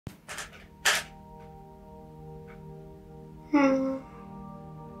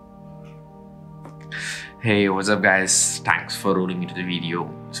Hey, what's up guys? Thanks for rolling into the video.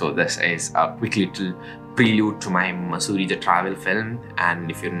 So this is a quick little prelude to my Mussoorie the travel film,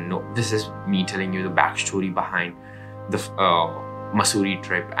 and if you know, this is me telling you the backstory behind the Mussoorie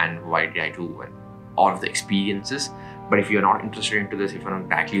trip and why did I do and all of the experiences. But if you're not interested into this, if you don't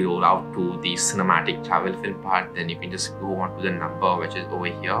directly roll out to the cinematic travel film part, then you can just go on to the number which is over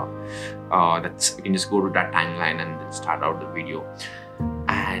here. You can just go to that timeline and then start out the video.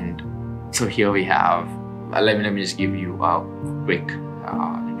 And so here we have, let me just give you a quick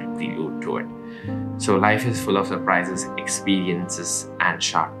prelude to it. So life is full of surprises, experiences and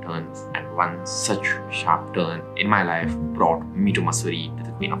sharp turns, and one such sharp turn in my life brought me to Mussoorie, to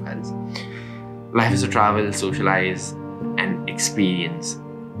the Queen of Hills. Life is to travel, socialize and experience,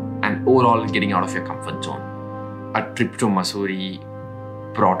 and overall getting out of your comfort zone. A trip to Mussoorie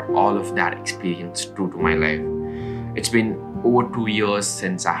brought all of that experience true to my life. It's been over 2 years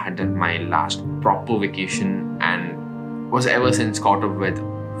since I had done my last proper vacation and was ever since caught up with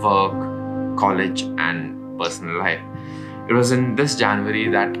work, college and personal life. It was in this January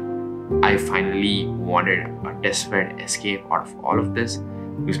that I finally wanted a desperate escape out of all of this,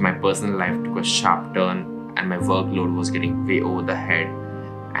 because my personal life took a sharp turn and my workload was getting way over the head,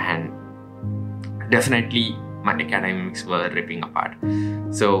 and definitely my academics were ripping apart.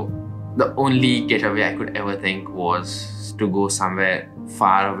 So the only getaway I could ever think was to go somewhere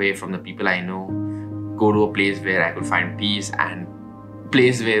far away from the people I know, go to a place where I could find peace and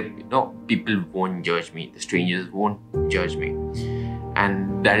place where people won't judge me, the strangers won't judge me.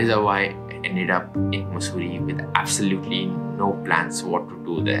 And that is how I ended up in Mussoorie with absolutely no plans what to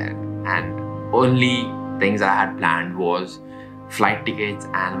do there, and only things I had planned was flight tickets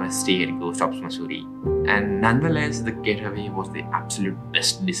and my stay at GoStops Mussoorie. And nonetheless, the getaway was the absolute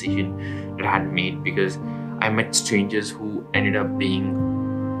best decision that I had made, because I met strangers who ended up being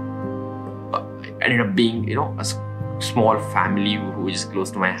a small family who is close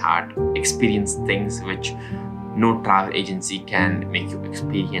to my heart, experienced things which no travel agency can make you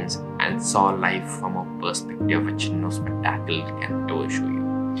experience, and saw life from a perspective which no spectacle can ever show you.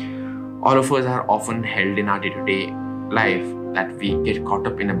 All of us are often held in our day-to-day life that we get caught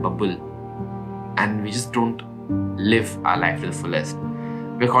up in a bubble and we just don't live our life to the fullest.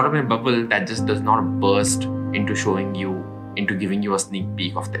 We're caught up in a bubble that just does not burst into giving you a sneak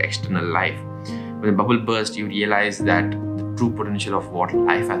peek of the external life. When the bubble bursts, you realize that the true potential of what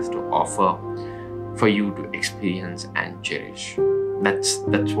life has to offer for you to experience and cherish. That's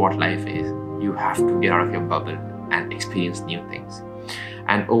what life is. You have to get out of your bubble and experience new things.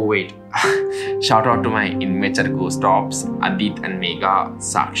 And oh wait, shout out to my inmates at GoStops, Adit and Mega,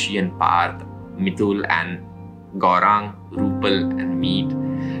 Sakshi and Parth, Mithul and Gaurang, Rupal and Meet,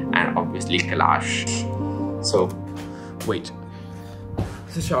 and obviously Kailash. So wait.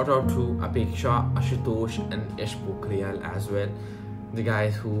 So shout out to Apeksha, Ashutosh and Yash Pokhriyal as well. The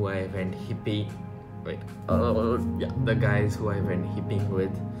guys who I went hipping with. The guys who I went hipping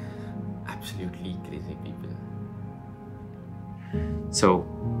with. Absolutely crazy people. So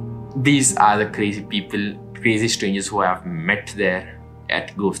these are the crazy people, crazy strangers who I have met there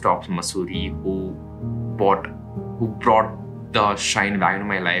at GoStops Mussoorie, who brought the shine back into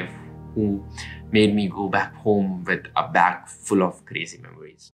my life, who made me go back home with a bag full of crazy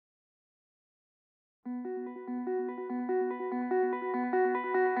memories.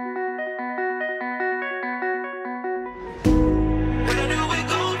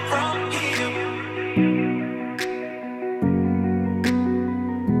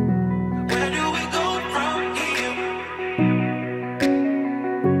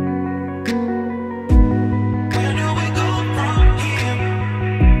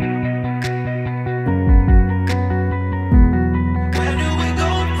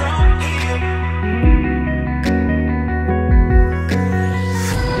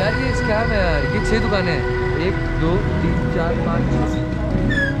 ये 6 दुकानें हैं, 1 2 3 4 5 6।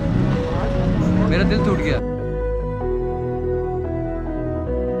 मेरा दिल टूट गया।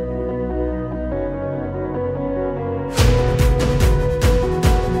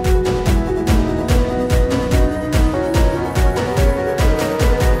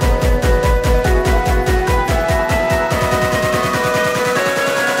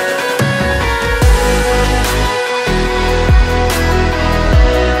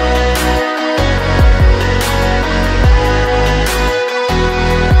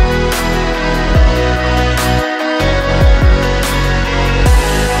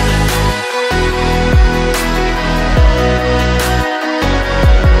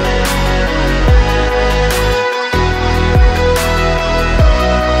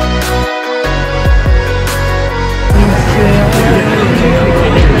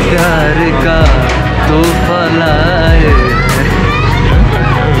 वाला